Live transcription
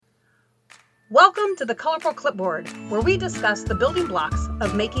Welcome to the Colorful Clipboard, where we discuss the building blocks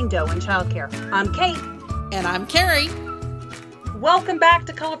of making dough in childcare. I'm Kate. And I'm Carrie. Welcome back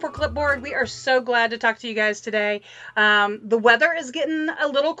to Colorful Clipboard. We are so glad to talk to you guys today. The weather is getting a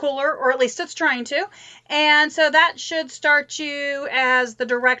little cooler, or at least it's trying to. And so that should start you, as the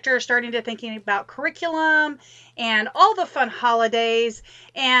director, starting to thinking about curriculum and all the fun holidays.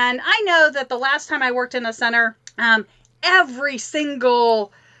 And I know that the last time I worked in a center, every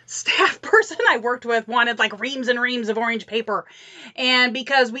single staff person I worked with wanted like reams and reams of orange paper. And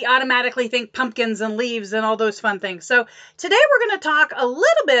because we automatically think pumpkins and leaves and all those fun things. So today we're going to talk a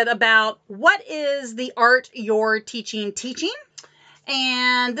little bit about what is the art you're teaching.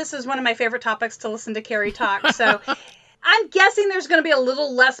 And this is one of my favorite topics to listen to Carrie talk. So I'm guessing there's going to be a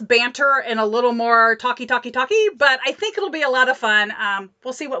little less banter and a little more talky, but I think it'll be a lot of fun.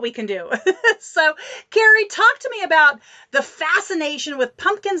 We'll see what we can do. So, Carrie, talk to me about the fascination with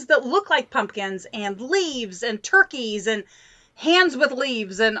pumpkins that look like pumpkins and leaves and turkeys and hands with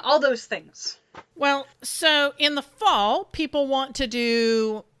leaves and all those things. Well, so in the fall, people want to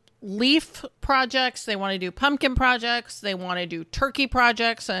do leaf projects. They want to do pumpkin projects. They want to do turkey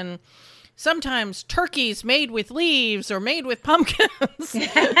projects, and sometimes turkeys made with leaves or made with pumpkins.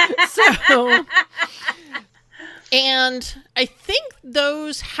 And I think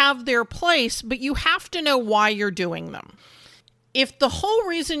those have their place, but you have to know why you're doing them. If the whole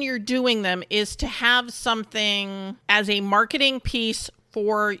reason you're doing them is to have something as a marketing piece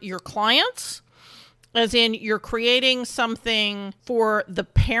for your clients, as in you're creating something for the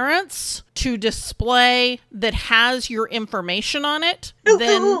parents to display that has your information on it,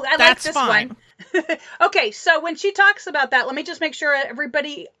 then that's fine. Okay, so when she talks about that, let me just make sure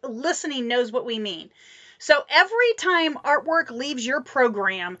everybody listening knows what we mean. So every time artwork leaves your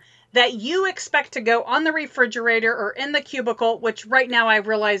program that you expect to go on the refrigerator or in the cubicle, which right now I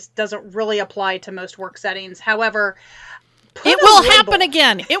realize doesn't really apply to most work settings. However, it will happen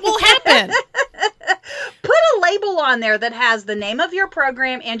again. It will happen. Put a label on there that has the name of your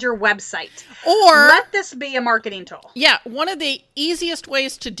program and your website. Or let this be a marketing tool. Yeah, one of the easiest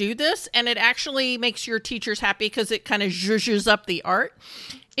ways to do this, and it actually makes your teachers happy because it kind of zhuzhes up the art,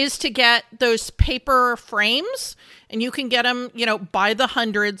 is to get those paper frames, and you can get them, by the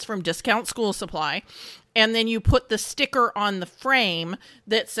hundreds from Discount School Supply. And then you put the sticker on the frame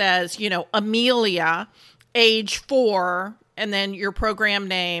that says, Amelia, age 4, and then your program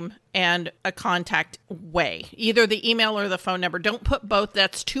name and a contact way, either the email or the phone number. Don't put both.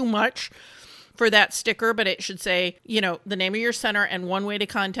 That's too much for that sticker, but it should say, the name of your center and one way to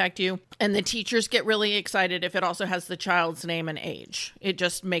contact you. And the teachers get really excited if it also has the child's name and age. It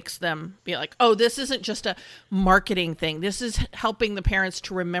just makes them be like, oh, this isn't just a marketing thing. This is helping the parents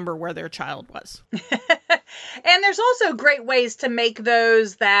to remember where their child was. And there's also great ways to make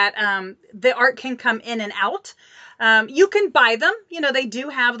those that the art can come in and out. You can buy them. They do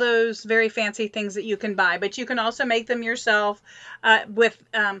have those very fancy things that you can buy, but you can also make them yourself with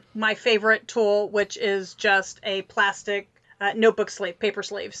my favorite tool, which is just a plastic notebook sleeve, paper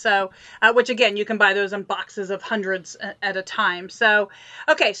sleeve. So, which again, you can buy those in boxes of hundreds at a time. So,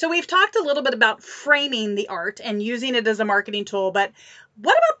 okay, so we've talked a little bit about framing the art and using it as a marketing tool, but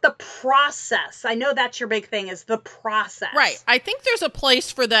what about the process? I know that's your big thing, is the process. Right. I think there's a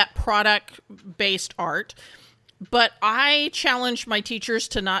place for that product-based art. But I challenge my teachers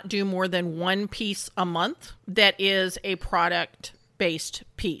to not do more than one piece a month that is a product-based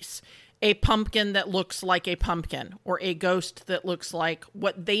piece. A pumpkin that looks like a pumpkin, or a ghost that looks like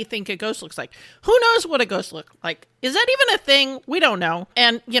what they think a ghost looks like. Who knows what a ghost looks like? Is that even a thing? We don't know.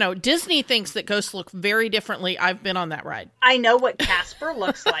 And, Disney thinks that ghosts look very differently. I've been on that ride. I know what Casper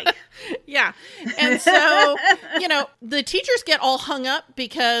looks like. Yeah. And so, the teachers get all hung up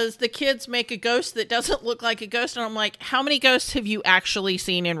because the kids make a ghost that doesn't look like a ghost. And I'm like, how many ghosts have you actually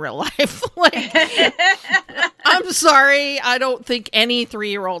seen in real life? I'm sorry. I don't think any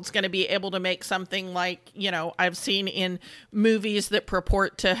 3-year-old's going to be able to make something like, I've seen in movies that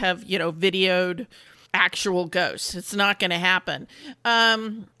purport to have, videoed actual ghosts. It's not going to happen.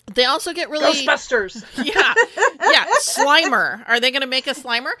 They also get really... Ghostbusters. Yeah. Slimer. Are they going to make a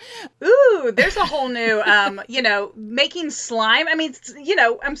Slimer? Ooh, there's a whole new, making slime. I mean,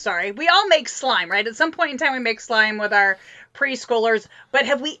 I'm sorry. We all make slime, right? At some point in time, we make slime with our preschoolers, but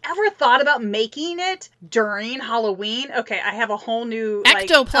have we ever thought about making it during Halloween? Okay, I have a whole new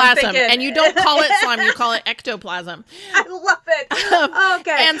ectoplasm, and you don't call it slime, you call it ectoplasm. I love it.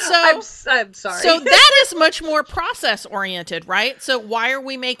 Okay, and so I'm sorry. So that is much more process oriented, right? So why are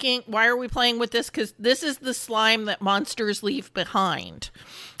we playing with this? Because this is the slime that monsters leave behind.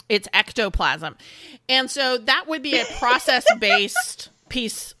 It's ectoplasm, and so that would be a process based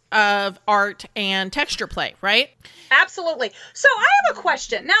piece of art and texture play, right? Absolutely. So I have a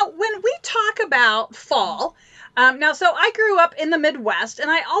question. Now, when we talk about fall, so I grew up in the Midwest, and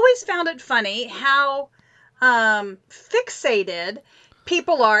I always found it funny how fixated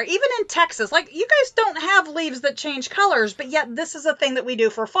people are, even in Texas. Like, you guys don't have leaves that change colors, but yet this is a thing that we do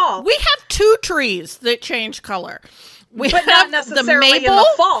for fall. We have 2 trees that change color. But not necessarily in the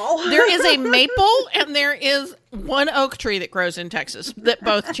fall. There is a maple and there is one oak tree that grows in Texas that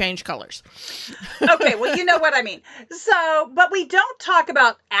both change colors. Okay, well, you know what I mean. So, but we don't talk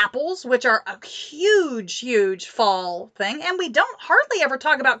about apples, which are a huge, huge fall thing. And we don't hardly ever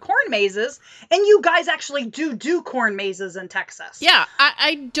talk about corn mazes. And you guys actually do corn mazes in Texas. Yeah,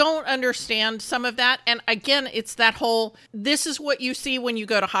 I don't understand some of that. And again, it's that whole, this is what you see when you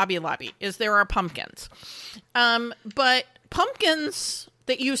go to Hobby Lobby, is there are pumpkins. But pumpkins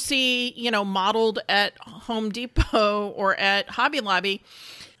that you see, modeled at Home Depot or at Hobby Lobby,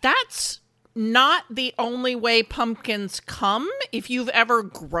 that's not the only way pumpkins come. If you've ever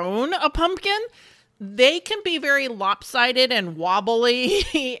grown a pumpkin, they can be very lopsided and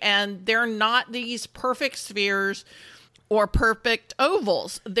wobbly, and they're not these perfect spheres or perfect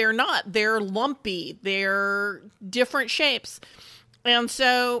ovals. They're not. They're lumpy. They're different shapes. And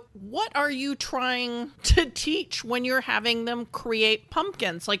so what are you trying to teach when you're having them create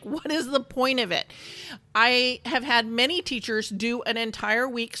pumpkins? Like, what is the point of it? I have had many teachers do an entire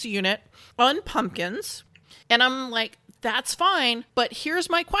week's unit on pumpkins, and I'm like, that's fine, but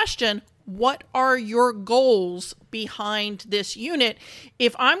here's my question. What are your goals behind this unit?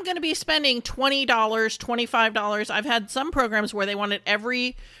 If I'm going to be spending $20, $25, I've had some programs where they wanted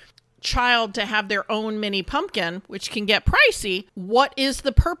every child to have their own mini pumpkin, which can get pricey. What is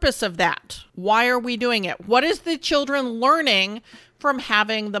the purpose of that? Why are we doing it? What is the children learning from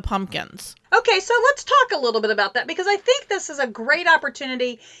having the pumpkins? Okay, so let's talk a little bit about that, because I think this is a great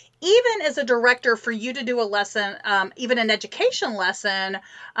opportunity, even as a director, for you to do a lesson, even an education lesson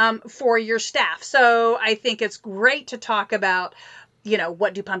for your staff. So I think it's great to talk about,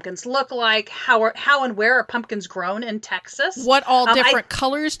 what do pumpkins look like? How and where are pumpkins grown in Texas? What all different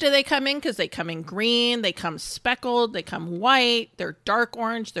colors do they come in? Because they come in green, they come speckled, they come white, they're dark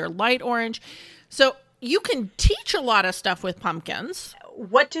orange, they're light orange. So you can teach a lot of stuff with pumpkins.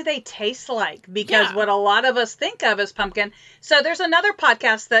 What do they taste like? Because what a lot of us think of as pumpkin. So there's another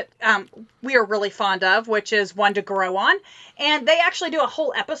podcast that we are really fond of, which is One to Grow On. And they actually do a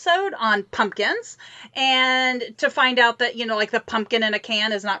whole episode on pumpkins, and to find out that, like the pumpkin in a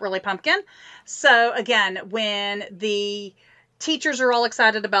can is not really pumpkin. So again, when the teachers are all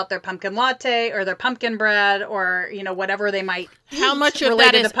excited about their pumpkin latte or their pumpkin bread or, whatever they might eat. How much of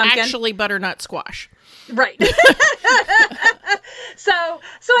that is actually butternut squash? Right. So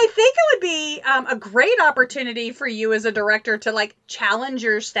I think it would be a great opportunity for you as a director to challenge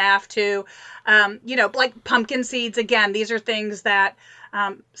your staff to, like pumpkin seeds. Again, these are things that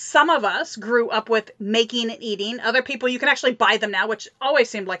some of us grew up with making and eating. Other people, you can actually buy them now, which always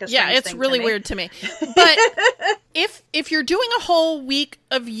seemed like a strange thing. Yeah, it's really weird to me. But if you're doing a whole week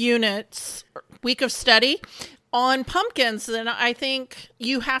of units, week of study on pumpkins, then I think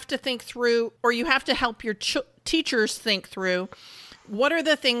you have to think through, or you have to help your teachers think through, what are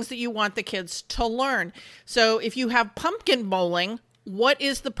the things that you want the kids to learn? So if you have pumpkin bowling, what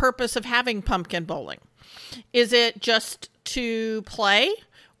is the purpose of having pumpkin bowling? Is it just to play?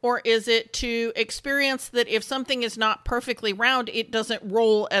 Or is it to experience that if something is not perfectly round, it doesn't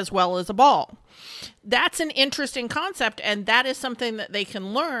roll as well as a ball? That's an interesting concept, and that is something that they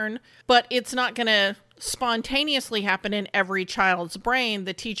can learn, but it's not going to spontaneously happen in every child's brain.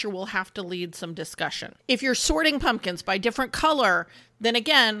 The teacher will have to lead some discussion. If you're sorting pumpkins by different color, then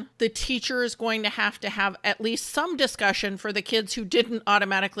again, the teacher is going to have at least some discussion for the kids who didn't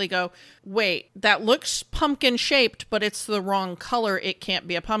automatically go, wait, that looks pumpkin shaped, but it's the wrong color. It can't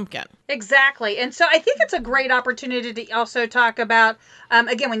be a pumpkin. Exactly. And so I think it's a great opportunity to also talk about,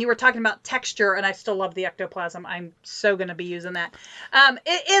 again, when you were talking about texture, and I still love the ectoplasm, I'm so going to be using that.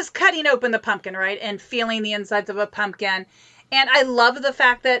 It is cutting open the pumpkin, right? And feeling the insides of a pumpkin. And I love the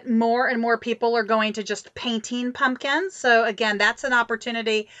fact that more and more people are going to just painting pumpkins. So again, that's an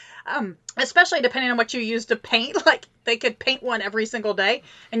opportunity, especially depending on what you use to paint. Like, they could paint one every single day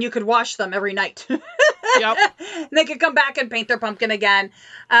and you could wash them every night. Yep. They could come back and paint their pumpkin again.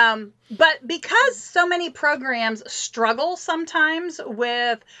 But because so many programs struggle sometimes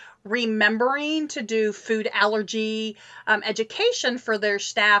with remembering to do food allergy education for their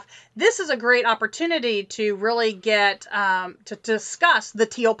staff, this is a great opportunity to really get to discuss the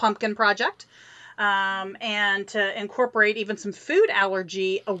Teal Pumpkin Project. and to incorporate even some food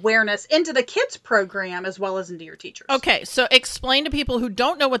allergy awareness into the kids program as well as into your teachers. Okay, so explain to people who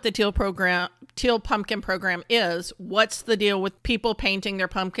don't know what the teal pumpkin program is. What's the deal with people painting their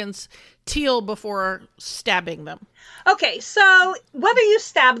pumpkins teal before stabbing them? Okay, so whether you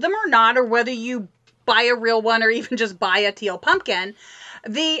stab them or not, or whether you buy a real one or even just buy a teal pumpkin,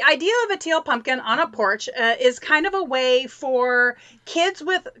 the idea of a teal pumpkin on a porch is kind of a way for kids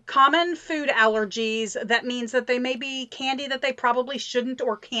with common food allergies. That means that they may be candy that they probably shouldn't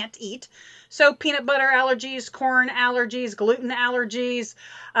or can't eat. So peanut butter allergies, corn allergies, gluten allergies,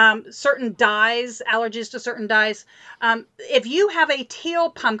 certain dyes, allergies to certain dyes. If you have a teal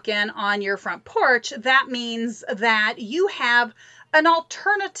pumpkin on your front porch, that means that you have an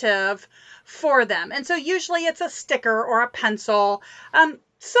alternative for them. And so usually it's a sticker or a pencil.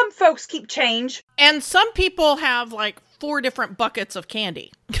 Some folks keep change. And some people have like 4 different buckets of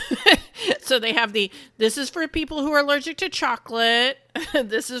candy. So they have this is for people who are allergic to chocolate.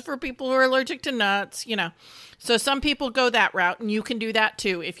 This is for people who are allergic to nuts, So some people go that route, and you can do that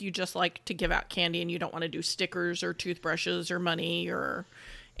too if you just like to give out candy and you don't want to do stickers or toothbrushes or money or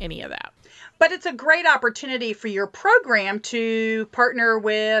any of that. But it's a great opportunity for your program to partner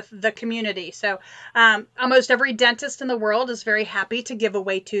with the community. So almost every dentist in the world is very happy to give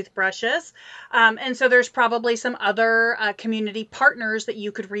away toothbrushes. And so there's probably some other community partners that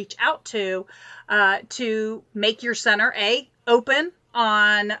you could reach out to make your center open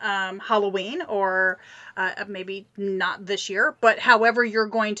on Halloween, or maybe not this year, but however you're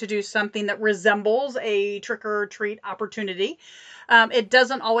going to do something that resembles a trick or treat opportunity. It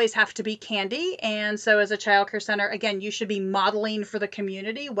doesn't always have to be candy. And so as a child care center, again, you should be modeling for the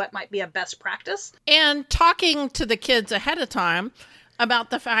community what might be a best practice. And talking to the kids ahead of time about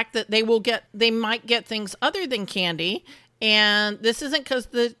the fact that they might get things other than candy. And this isn't because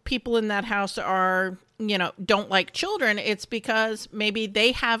the people in that house don't like children. It's because maybe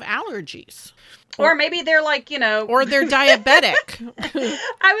they have allergies. Or maybe they're like, Or they're diabetic.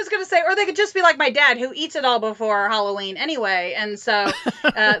 I was going to say, or they could just be like my dad, who eats it all before Halloween anyway. And so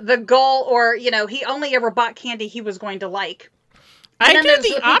the goal, or, he only ever bought candy he was going to like. I do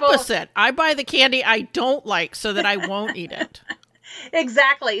the opposite. I buy the candy I don't like so that I won't eat it.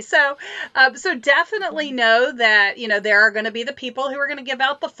 Exactly. So definitely know that, there are going to be the people who are going to give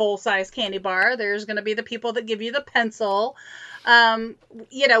out the full-size candy bar. There's going to be the people that give you the pencil.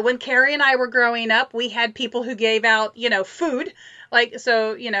 When Carrie and I were growing up, we had people who gave out, food. Like,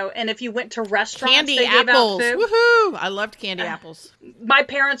 so, and if you went to restaurants, candy they gave apples. out food. Woohoo! I loved candy apples. My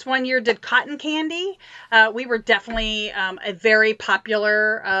parents one year did cotton candy. We were definitely a very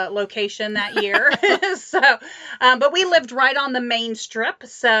popular location that year. But we lived right on the main strip.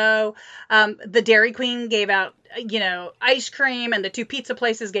 So the Dairy Queen gave out ice cream, and the 2 pizza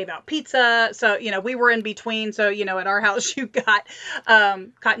places gave out pizza. So, we were in between. So, at our house, you got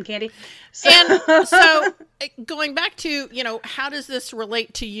cotton candy. And so going back to, how does this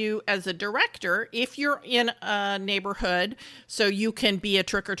relate to you as a director? If you're in a neighborhood, so you can be a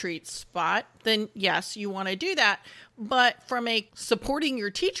trick-or-treat spot, then yes, you want to do that. But from a supporting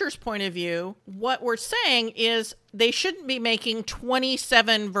your teacher's point of view, what we're saying is they shouldn't be making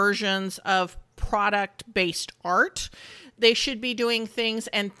 27 versions of product-based art. They should be doing things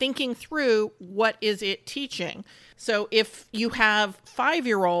and thinking through what is it teaching. So if you have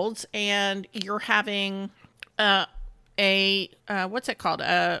 5-year-olds and you're having what's it called?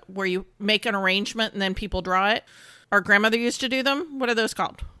 Where you make an arrangement and then people draw it. Our grandmother used to do them. What are those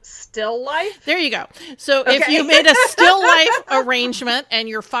called? Still life? There you go. So if you made a still life arrangement and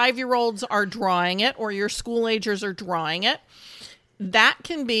your 5-year-olds are drawing it, or your school agers are drawing it, that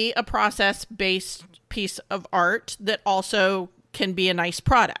can be a process-based piece of art that also can be a nice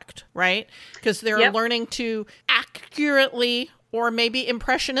product, right? Because they're learning to accurately or maybe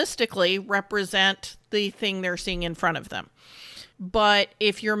impressionistically represent the thing they're seeing in front of them. But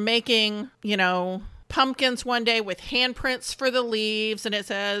if you're making, pumpkins one day with handprints for the leaves and it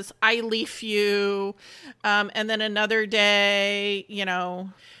says, I leaf you, and then another day,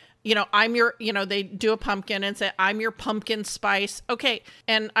 I'm your, they do a pumpkin and say, I'm your pumpkin spice. Okay.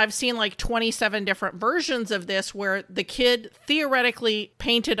 And I've seen like 27 different versions of this where the kid theoretically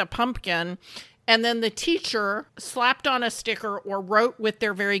painted a pumpkin and then the teacher slapped on a sticker or wrote with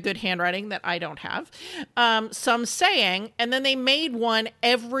their very good handwriting that I don't have, some saying, and then they made one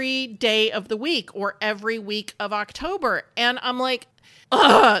every day of the week or every week of October. And I'm like,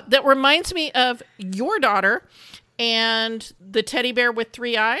 that reminds me of your daughter and the teddy bear with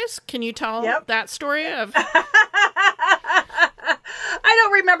 3 eyes. Can you tell that story of? I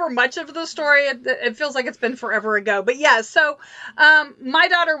don't remember much of the story. It feels like it's been forever ago. But yeah, so my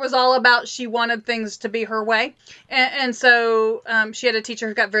daughter was all about, she wanted things to be her way. And so she had a teacher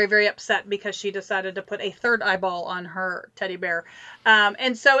who got very, very upset because she decided to put a third eyeball on her teddy bear.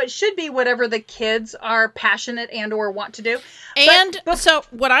 And so it should be whatever the kids are passionate and or want to do. And so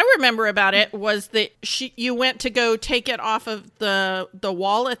what I remember about it was that you went to go take it off of the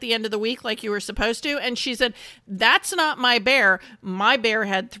wall at the end of the week like you were supposed to. And she said, "That's not my bear. My bear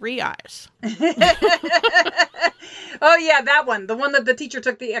had 3 eyes." Oh, yeah, that one. The one that the teacher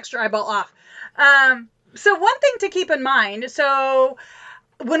took the extra eyeball off. So one thing to keep in mind. So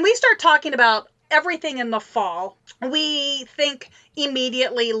when we start talking about everything in the fall, we think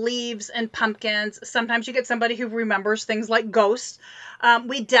immediately leaves and pumpkins. Sometimes you get somebody who remembers things like ghosts.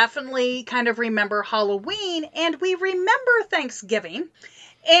 We definitely kind of remember Halloween, and we remember Thanksgiving.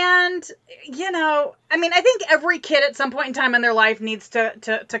 And, I think every kid at some point in time in their life needs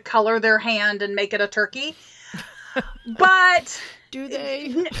to color their hand and make it a turkey. But do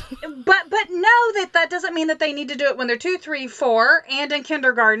they? But know that doesn't mean that they need to do it when they're 2, 3, 4, and in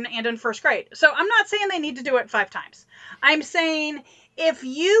kindergarten and in first grade. So I'm not saying they need to do it 5 times. I'm saying if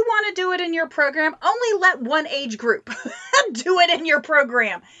you want to do it in your program, only let one age group do it in your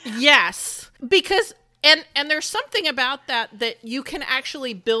program. Yes, because and there's something about that you can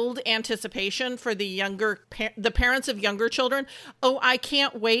actually build anticipation for the parents of younger children. Oh, I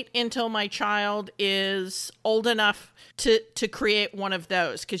can't wait until my child is old enough to create one of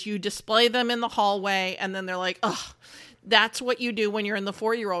those, because you display them in the hallway and then they're like, oh, that's what you do when you're in the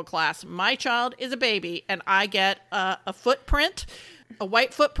 4-year-old class. My child is a baby and I get a footprint, a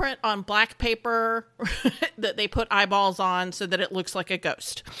white footprint on black paper that they put eyeballs on so that it looks like a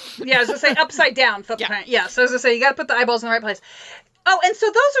ghost. Yeah, I was going to say upside down footprint. Yeah, so I was going to say you got to put the eyeballs in the right place. Oh, and so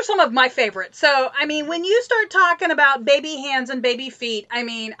those are some of my favorites. So, when you start talking about baby hands and baby feet,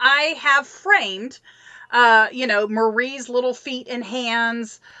 I have framed, Marie's little feet and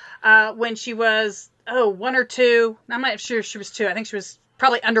hands when she was, 1 or 2. I'm not sure she was 2. I think she was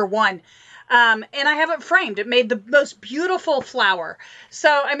probably under 1. And I have it framed. It made the most beautiful flower.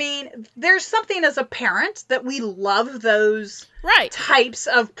 So, there's something as a parent that we love those types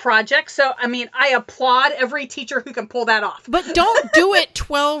of projects. So, I applaud every teacher who can pull that off. But don't do it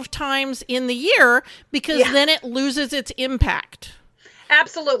 12 times in the year, because then it loses its impact.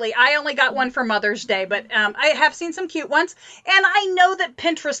 Absolutely. I only got one for Mother's Day, but I have seen some cute ones. And I know that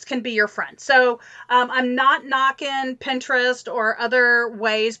Pinterest can be your friend. So I'm not knocking Pinterest or other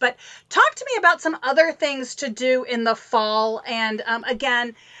ways, but talk to me about some other things to do in the fall. And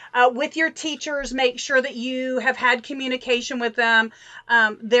again, with your teachers, make sure that you have had communication with them.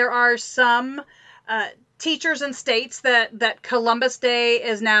 There are some teachers in states that Columbus Day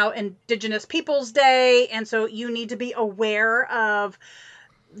is now Indigenous Peoples Day, and so you need to be aware of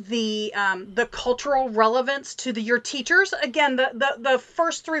the cultural relevance to your teachers. Again, the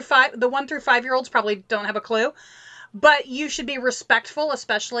 1 through 5 year olds probably don't have a clue, but you should be respectful,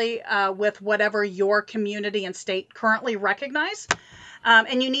 especially with whatever your community and state currently recognize.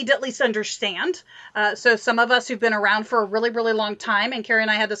 And you need to at least understand. So some of us who've been around for a really, really long time, and Carrie and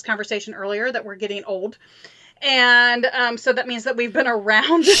I had this conversation earlier that we're getting old. And so that means that we've been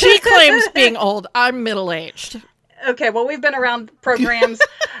around. She claims being old. I'm middle-aged. Okay, well, we've been around programs.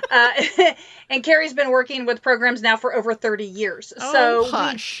 And Carrie's been working with programs now for over 30 years. Oh,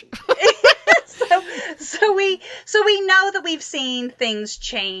 hush. So we know that we've seen things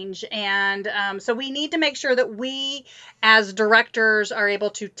change, and so we need to make sure that we, as directors, are able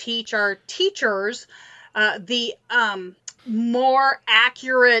to teach our teachers the more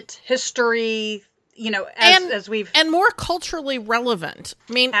accurate history, as we've... And more culturally relevant.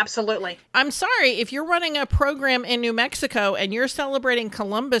 Absolutely. I'm sorry, if you're running a program in New Mexico and you're celebrating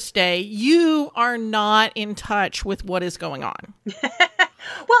Columbus Day, you are not in touch with what is going on.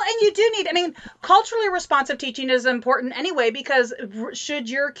 Well, and you do need, culturally responsive teaching is important anyway, because should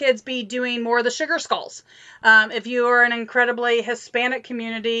your kids be doing more of the sugar skulls? If you are an incredibly Hispanic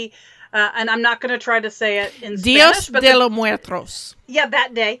community, and I'm not going to try to say it in Dios Spanish. But de los Muertos. Yeah,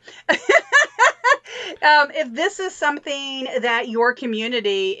 that day. If this is something that your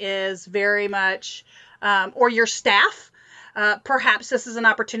community is very much, or your staff, perhaps this is an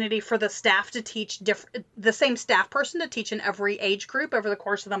opportunity for the staff to teach the same staff person to teach in every age group over the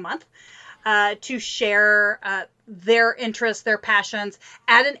course of the month, to share their interests, their passions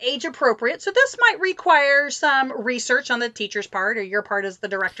at an age appropriate. So this might require some research on the teacher's part or your part as the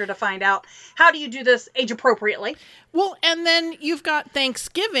director to find out how do you do this age appropriately. Well, and then you've got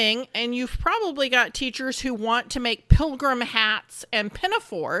Thanksgiving, and you've probably got teachers who want to make pilgrim hats and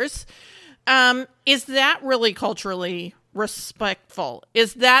pinafores. Is that really culturally respectful.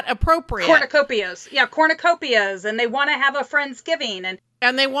 Is that appropriate? Cornucopias. Yeah, cornucopias. And they want to have a Friendsgiving.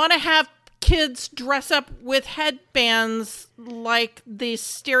 And they want to have kids dress up with headbands like the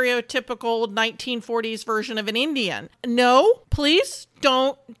stereotypical 1940s version of an Indian. No, please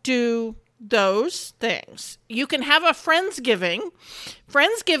don't do those things. You can have a Friendsgiving.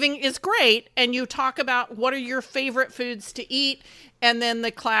 Friendsgiving is great, and you talk about what are your favorite foods to eat, and then the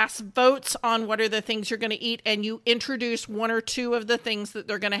class votes on what are the things you're going to eat, and you introduce one or two of the things that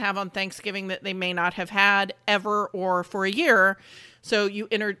they're going to have on Thanksgiving that they may not have had ever or for a year. So you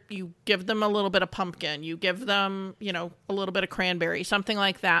give them a little bit of pumpkin, you give them, a little bit of cranberry, something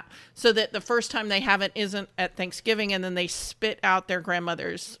like that, so that the first time they have it isn't at Thanksgiving and then they spit out their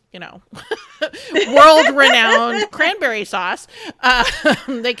grandmother's, world-renowned cranberry sauce.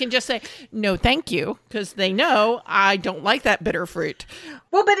 They can just say, no, thank you, because they know I don't like that bitter fruit.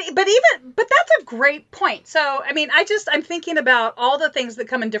 Well, but that's a great point. So, I mean, I'm thinking about all the things that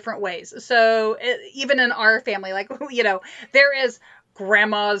come in different ways. So even in our family, like, there is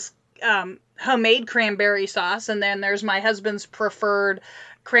grandma's homemade cranberry sauce, and then there's my husband's preferred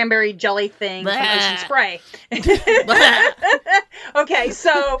cranberry jelly thing from Ocean Spray. Okay,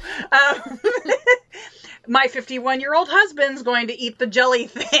 so my 51-year-old husband's going to eat the jelly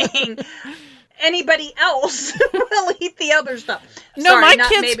thing. Anybody else will eat the other stuff. No, sorry,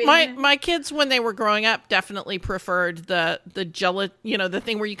 my kids when they were growing up definitely preferred the jelly, the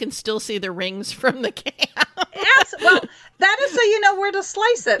thing where you can still see the rings from the can. Yes, well, that is so you know where to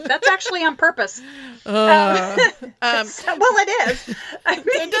slice it. That's actually on well, it is.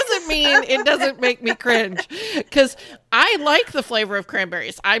 It doesn't mean it doesn't make me cringe, because I like the flavor of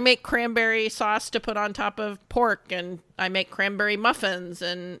cranberries. I make cranberry sauce to put on top of pork, and I make cranberry muffins,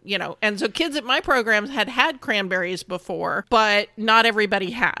 and and so kids at my programs had cranberries before, but not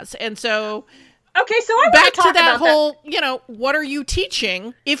everybody has. And so okay, so I back to that whole, what are you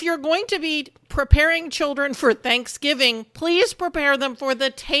teaching? If you're going to be preparing children for Thanksgiving, please prepare them for the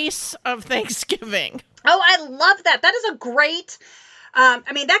tastes of Thanksgiving. Oh, I love that. That is a great,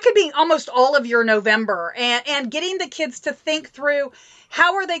 that could be almost all of your November, and getting the kids to think through,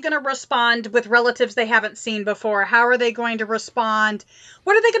 how are they going to respond with relatives they haven't seen before? How are they going to respond?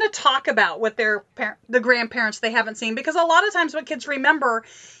 What are they going to talk about with the grandparents they haven't seen? Because a lot of times what kids remember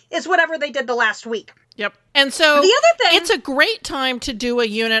is whatever they did the last week. Yep. And so the other thing, it's a great time to do a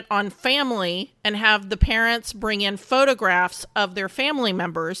unit on family and have the parents bring in photographs of their family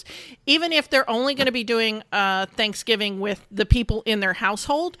members. Even if they're only going to be doing Thanksgiving with the people in their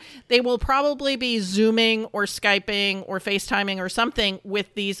household, they will probably be Zooming or Skyping or FaceTiming or something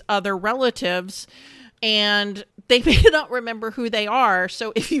with these other relatives. And they may not remember who they are.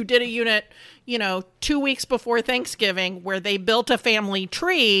 So if you did a unit, 2 weeks before Thanksgiving where they built a family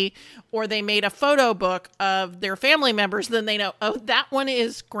tree or they made a photo book of their family members, then they know, oh, that one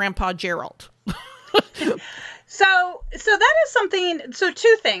is Grandpa Gerald. So that is something. So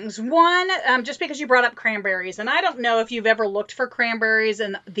two things. One, just because you brought up cranberries, and I don't know if you've ever looked for cranberries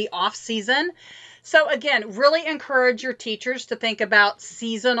in the off season. So again, really encourage your teachers to think about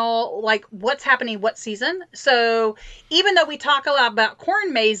seasonal, like what's happening, what season. So even though we talk a lot about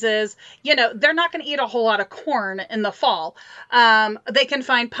corn mazes, they're not going to eat a whole lot of corn in the fall. They can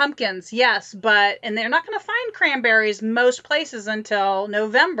find pumpkins, yes, and they're not going to find cranberries most places until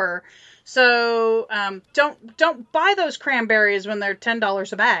November. So don't buy those cranberries when they're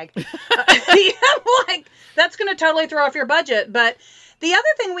 $10 a bag. That's going to totally throw off your budget. But the other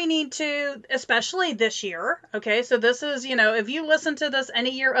thing we need to, especially this year, okay, so this is, if you listen to this any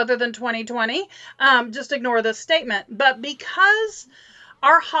year other than 2020, just ignore this statement. But because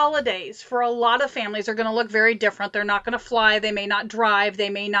our holidays for a lot of families are going to look very different. They're not going to fly. They may not drive. They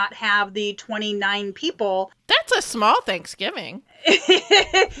may not have the 29 people. That's a small Thanksgiving.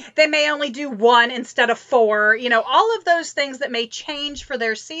 They may only do one instead of four. All of those things that may change for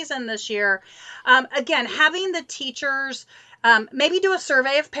their season this year. Again, having the teachers maybe do a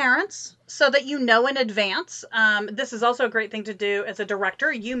survey of parents so that in advance. This is also a great thing to do as a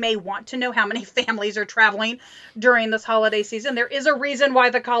director. You may want to know how many families are traveling during this holiday season. There is a reason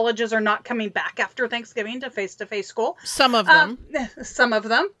why the colleges are not coming back after Thanksgiving to face-to-face school. Some of them.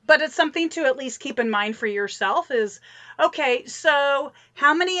 But it's something to at least keep in mind for yourself is, okay, so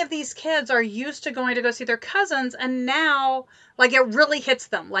how many of these kids are used to going to go see their cousins and now, it really hits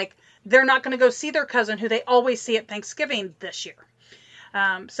them, they're not going to go see their cousin who they always see at Thanksgiving this year.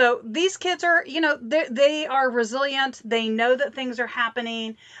 So these kids are, they are resilient. They know that things are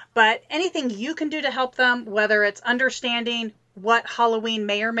happening, but anything you can do to help them, whether it's understanding what Halloween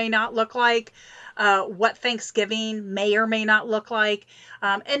may or may not look like, what Thanksgiving may or may not look like.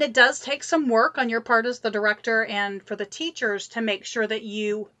 And it does take some work on your part as the director and for the teachers to make sure that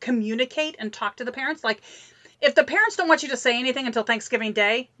you communicate and talk to the parents. Like, if the parents don't want you to say anything until Thanksgiving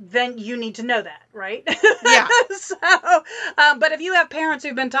Day, then you need to know that, right? Yeah. But if you have parents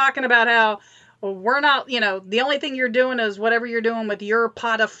who've been talking about how, well, we're not, the only thing you're doing is whatever you're doing with your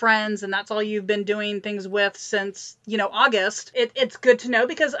pot of friends, and that's all you've been doing things with since, August, it's good to know,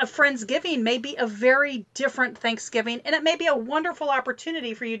 because a Friendsgiving may be a very different Thanksgiving, and it may be a wonderful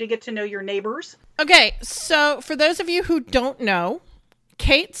opportunity for you to get to know your neighbors. Okay, so for those of you who don't know,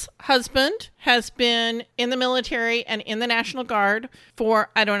 Kate's husband has been in the military and in the National Guard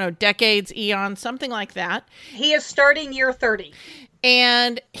for, I don't know, decades, eons, something like that. He is starting year 30.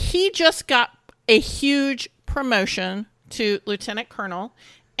 And he just got a huge promotion to Lieutenant Colonel.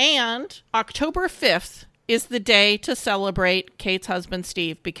 And October 5th is the day to celebrate Kate's husband,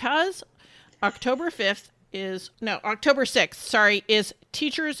 Steve, because October 6th, is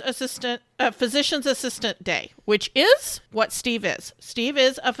Physician's Assistant Day, which is what Steve is. Steve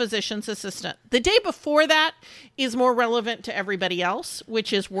is a physician's assistant. The day before that is more relevant to everybody else,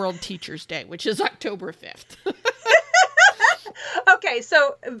 which is World Teachers Day, which is October 5th. Okay,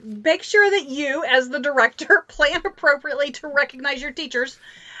 so make sure that you, as the director, plan appropriately to recognize your teachers.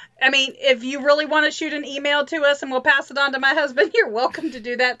 I mean, if you really want to shoot an email to us and we'll pass it on to my husband, you're welcome to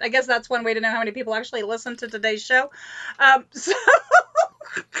do that. I guess that's one way to know how many people actually listen to today's show.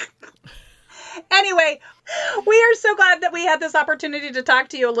 Anyway, we are so glad that we had this opportunity to talk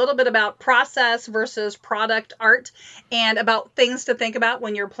to you a little bit about process versus product art and about things to think about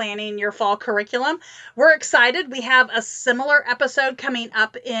when you're planning your fall curriculum. We're excited. We have a similar episode coming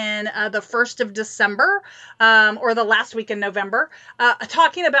up in the 1st of December or the last week in November,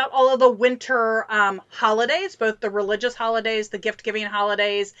 talking about all of the winter holidays, both the religious holidays, the gift-giving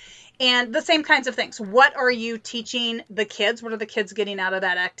holidays, and the same kinds of things. What are you teaching the kids? What are the kids getting out of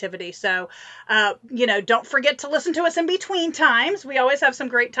that activity? So, don't forget to listen to us in between times. We always have some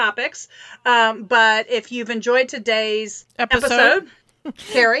great topics. But if you've enjoyed today's episode,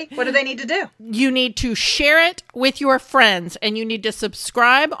 Carrie, what do they need to do? You need to share it with your friends, and you need to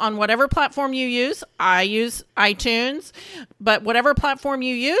subscribe on whatever platform you use. I use iTunes, but whatever platform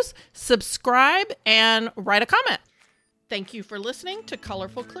you use, subscribe and write a comment. Thank you for listening to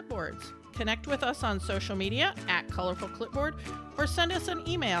Colorful Clipboards. Connect with us on social media at Colorful Clipboard, or send us an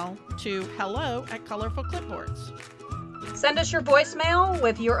email to hello@colorfulclipboards. Send us your voicemail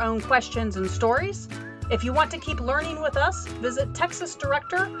with your own questions and stories. If you want to keep learning with us, visit Texas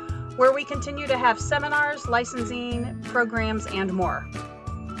Director, where we continue to have seminars, licensing, programs, and more.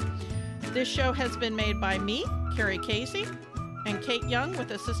 This show has been made by me, Carrie Casey, and Kate Young,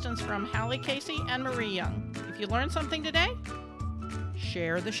 with assistance from Hallie Casey and Marie Young. If you learned something today,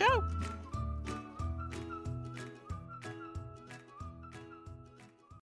 share the show.